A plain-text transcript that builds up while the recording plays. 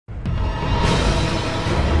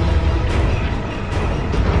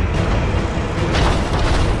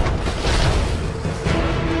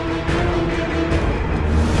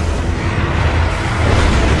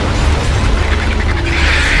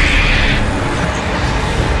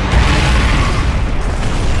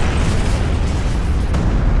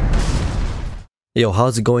Yo,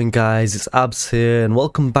 how's it going guys? It's Abs here and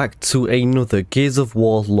welcome back to another Gears of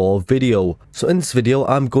War lore video. So in this video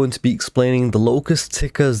I'm going to be explaining the Locust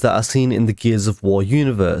tickers that are seen in the Gears of War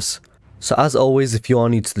universe. So as always, if you are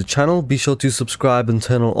new to the channel, be sure to subscribe and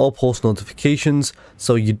turn on all post notifications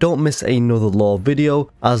so you don't miss another lore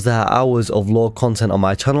video, as there are hours of lore content on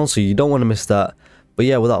my channel, so you don't want to miss that. But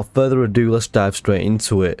yeah, without further ado, let's dive straight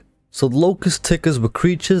into it. So the Locust tickers were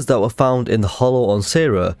creatures that were found in the Hollow on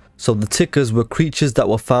Serra. that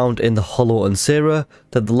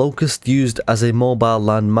the Locust used as a mobile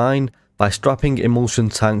landmine by strapping Imulsion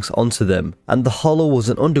tanks onto them. And the Hollow was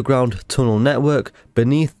an underground tunnel network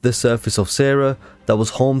beneath the surface of Serra that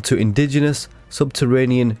was home to indigenous,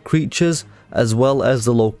 subterranean creatures as well as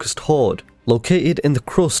the Locust Horde. Located in the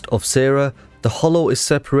crust of Serra, the Hollow is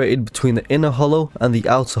separated between the inner Hollow and the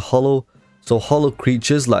outer Hollow. So hollow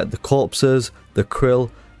creatures like the corpses, the krill,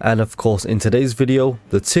 and of course in today's video,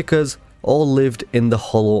 the tickers, all lived in the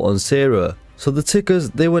Hollow on Serra. So the tickers,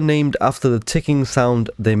 they were named after the ticking sound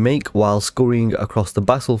they make while scurrying across the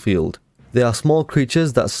battlefield. They are small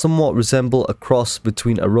creatures that somewhat resemble a cross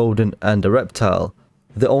between a rodent and a reptile.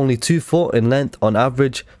 They're only 2 foot in length on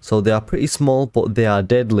average, so they are pretty small but they are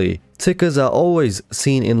deadly. Tickers are always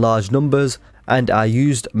seen in large numbers and are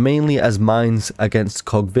used mainly as mines against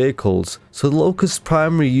cog vehicles. So the Locust's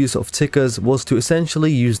primary use of tickers was to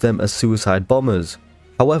essentially use them as suicide bombers.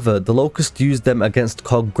 However, the Locust used them against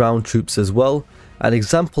cog ground troops as well, an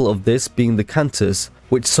example of this being the Cantus,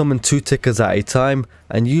 which summoned 2 tickers at a time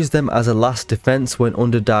and used them as a last defense when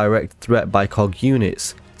under direct threat by cog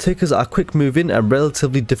units. Tickers are quick moving and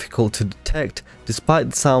relatively difficult to detect despite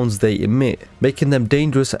the sounds they emit, making them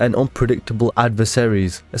dangerous and unpredictable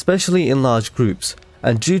adversaries, especially in large groups.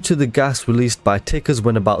 And due to the gas released by tickers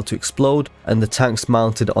when about to explode and the tanks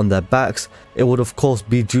mounted on their backs, it would of course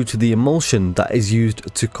be due to the emulsion that is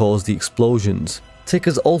used to cause the explosions.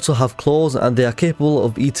 Tickers also have claws and they are capable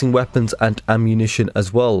of eating weapons and ammunition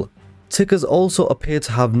as well. Tickers also appear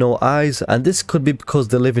to have no eyes, and this could be because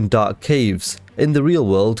they live in dark caves. In the real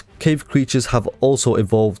world, cave creatures have also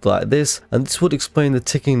evolved like this, and this would explain the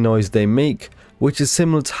ticking noise they make, which is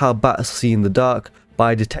similar to how bats see in the dark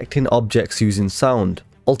by detecting objects using sound.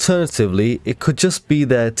 Alternatively, it could just be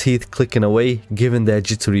their teeth clicking away given their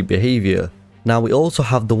jittery behaviour. Now we also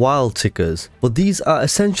have the wild tickers, but these are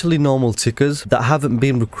essentially normal tickers that haven't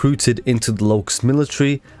been recruited into the Locust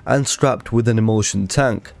military and strapped with an Imulsion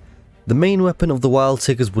tank. The main weapon of the wild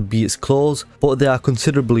tickers would be its claws, but they are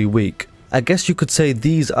considerably weak. I guess you could say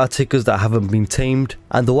these are tickers that haven't been tamed,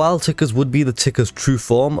 and the wild tickers would be the tickers' true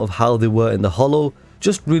form of how they were in the Hollow,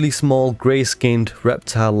 just really small grey-skinned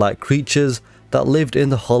reptile-like creatures that lived in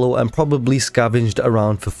the Hollow and probably scavenged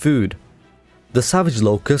around for food. The Savage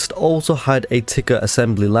Locust also had a ticker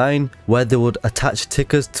assembly line where they would attach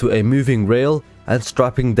tickers to a moving rail and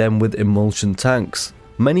strapping them with Imulsion tanks.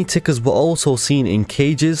 Many tickers were also seen in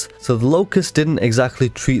cages, so the Locust didn't exactly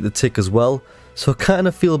treat the tickers well, so I kind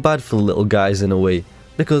of feel bad for the little guys in a way,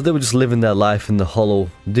 because they were just living their life in the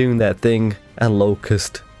Hollow, doing their thing, and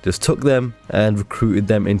Locust just took them and recruited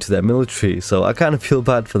them into their military, so I kind of feel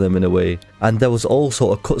bad for them in a way. And there was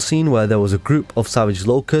also a cutscene where there was a group of Savage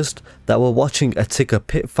Locust that were watching a ticker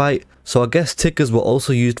pit fight, so I guess tickers were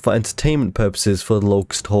also used for entertainment purposes for the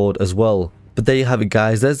Locust Horde as well. But there you have it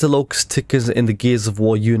guys, there's the Locust tickers in the Gears of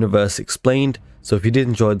War universe explained. So if you did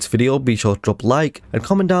enjoy this video, be sure to drop a like and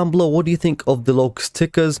comment down below what do you think of the Locust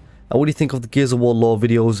tickers and what do you think of the Gears of War lore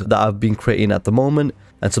videos that I've been creating at the moment.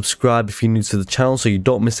 And subscribe if you're new to the channel so you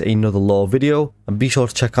don't miss another lore video. And be sure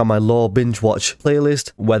to check out my lore binge watch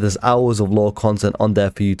playlist where there's hours of lore content on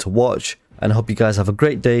there for you to watch. And I hope you guys have a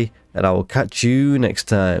great day and I will catch you next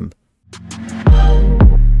time.